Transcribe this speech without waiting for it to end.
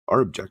Our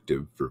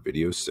objective for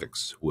video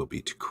 6 will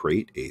be to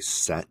create a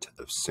set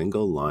of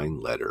single line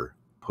letter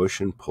push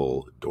and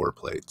pull door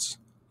plates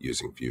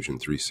using Fusion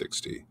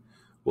 360.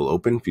 We'll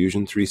open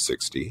Fusion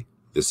 360.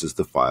 This is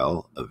the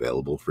file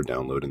available for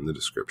download in the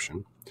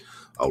description.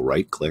 I'll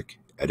right-click,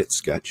 edit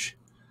sketch,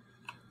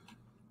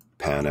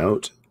 pan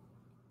out,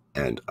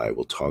 and I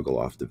will toggle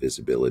off the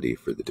visibility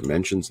for the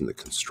dimensions and the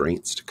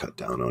constraints to cut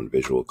down on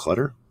visual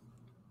clutter.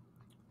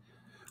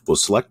 We'll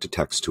select a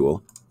text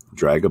tool,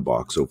 drag a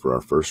box over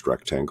our first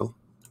rectangle,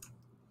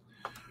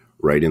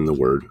 write in the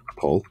word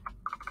pull,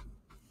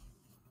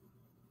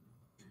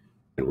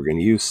 and we're going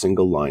to use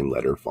single line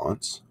letter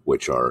fonts,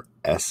 which are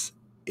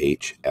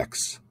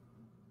SHX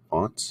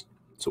fonts.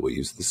 So we'll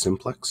use the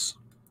simplex.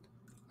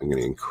 I'm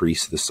going to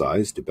increase the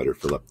size to better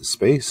fill up the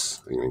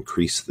space. I'm going to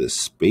increase the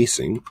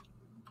spacing,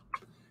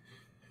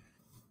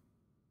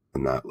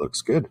 and that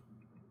looks good.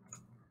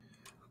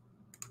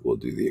 We'll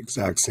do the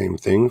exact same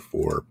thing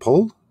for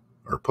pull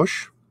or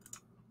push.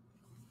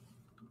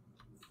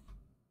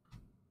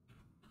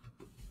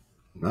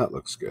 And that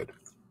looks good.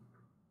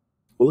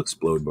 We'll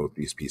explode both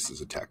these pieces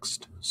of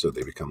text so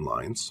they become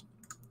lines.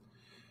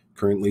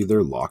 Currently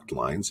they're locked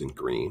lines in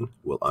green.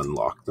 We'll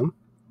unlock them.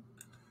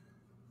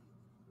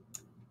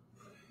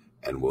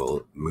 And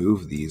we'll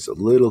move these a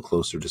little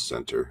closer to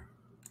center.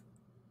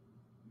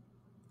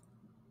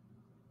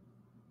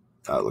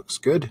 That looks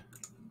good.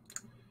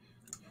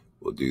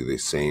 We'll do the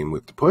same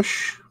with the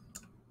push.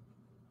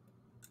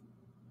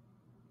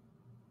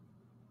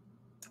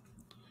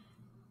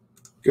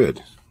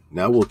 Good.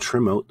 Now we'll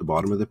trim out the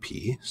bottom of the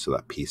P so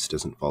that piece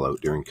doesn't fall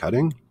out during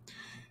cutting.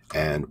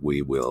 And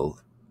we will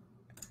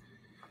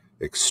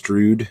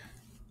extrude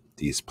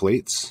these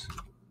plates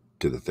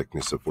to the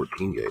thickness of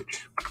 14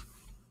 gauge.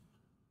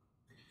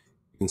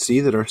 You can see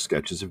that our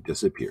sketches have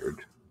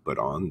disappeared, but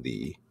on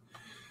the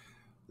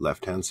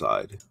left-hand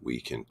side,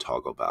 we can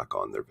toggle back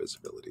on their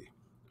visibility.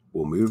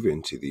 We'll move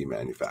into the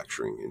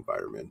manufacturing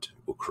environment.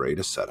 We'll create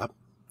a setup.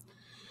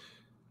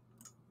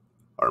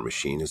 Our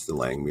machine is the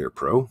Langmuir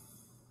Pro.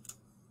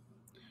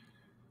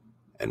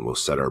 And we'll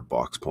set our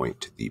box point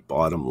to the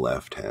bottom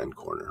left-hand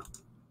corner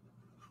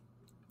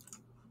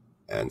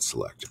and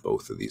select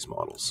both of these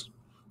models.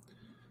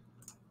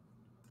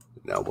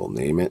 Now we'll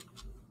name it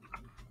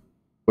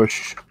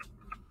push.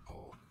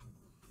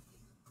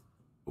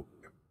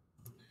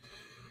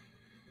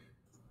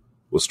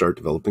 We'll start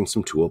developing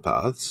some tool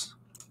paths.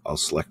 I'll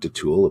select a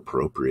tool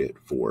appropriate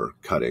for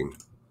cutting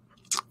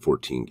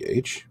 14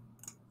 gauge.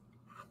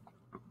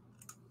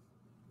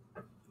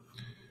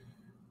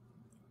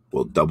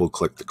 We'll double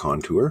click the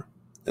contour,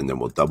 and then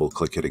we'll double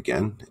click it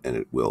again, and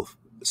it will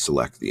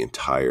select the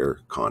entire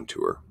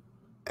contour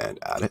and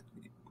add it.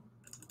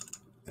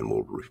 And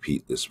we'll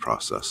repeat this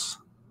process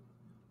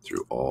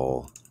through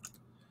all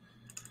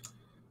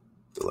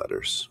the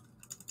letters.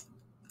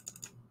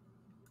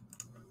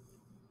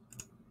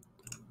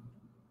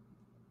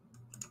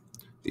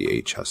 The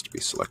H has to be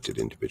selected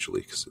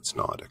individually because it's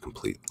not a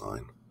complete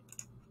line.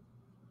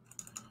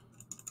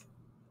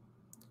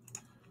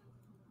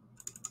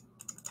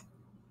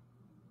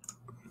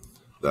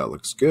 That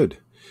looks good.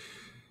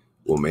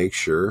 We'll make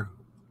sure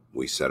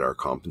we set our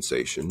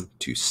compensation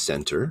to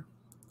center,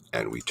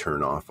 and we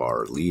turn off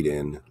our lead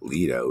in,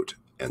 lead out,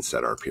 and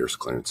set our pierce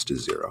clearance to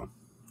 0.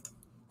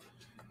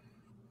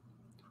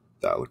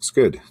 That looks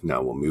good.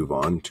 Now we'll move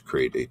on to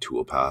create a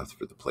tool path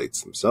for the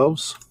plates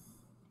themselves.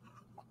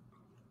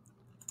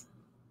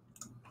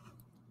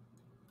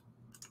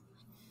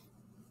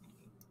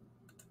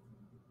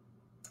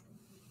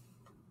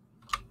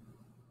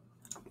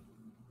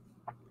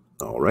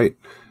 All right.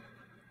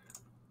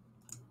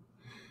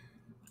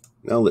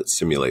 Now let's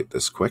simulate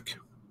this quick.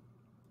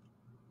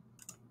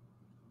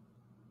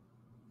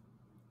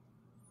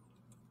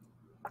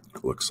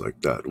 Looks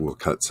like that will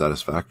cut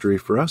satisfactory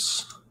for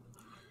us.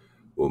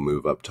 We'll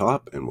move up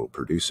top and we'll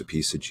produce a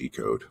piece of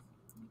G-code.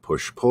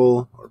 Push,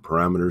 pull, our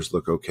parameters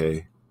look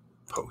okay.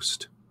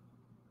 Post.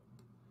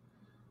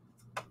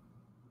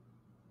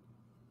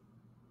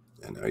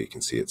 And now you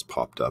can see it's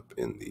popped up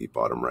in the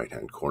bottom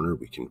right-hand corner.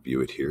 We can view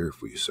it here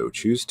if we so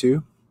choose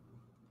to.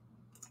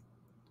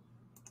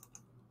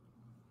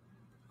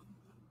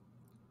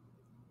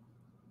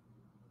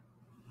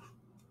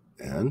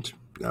 And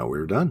now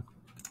we're done.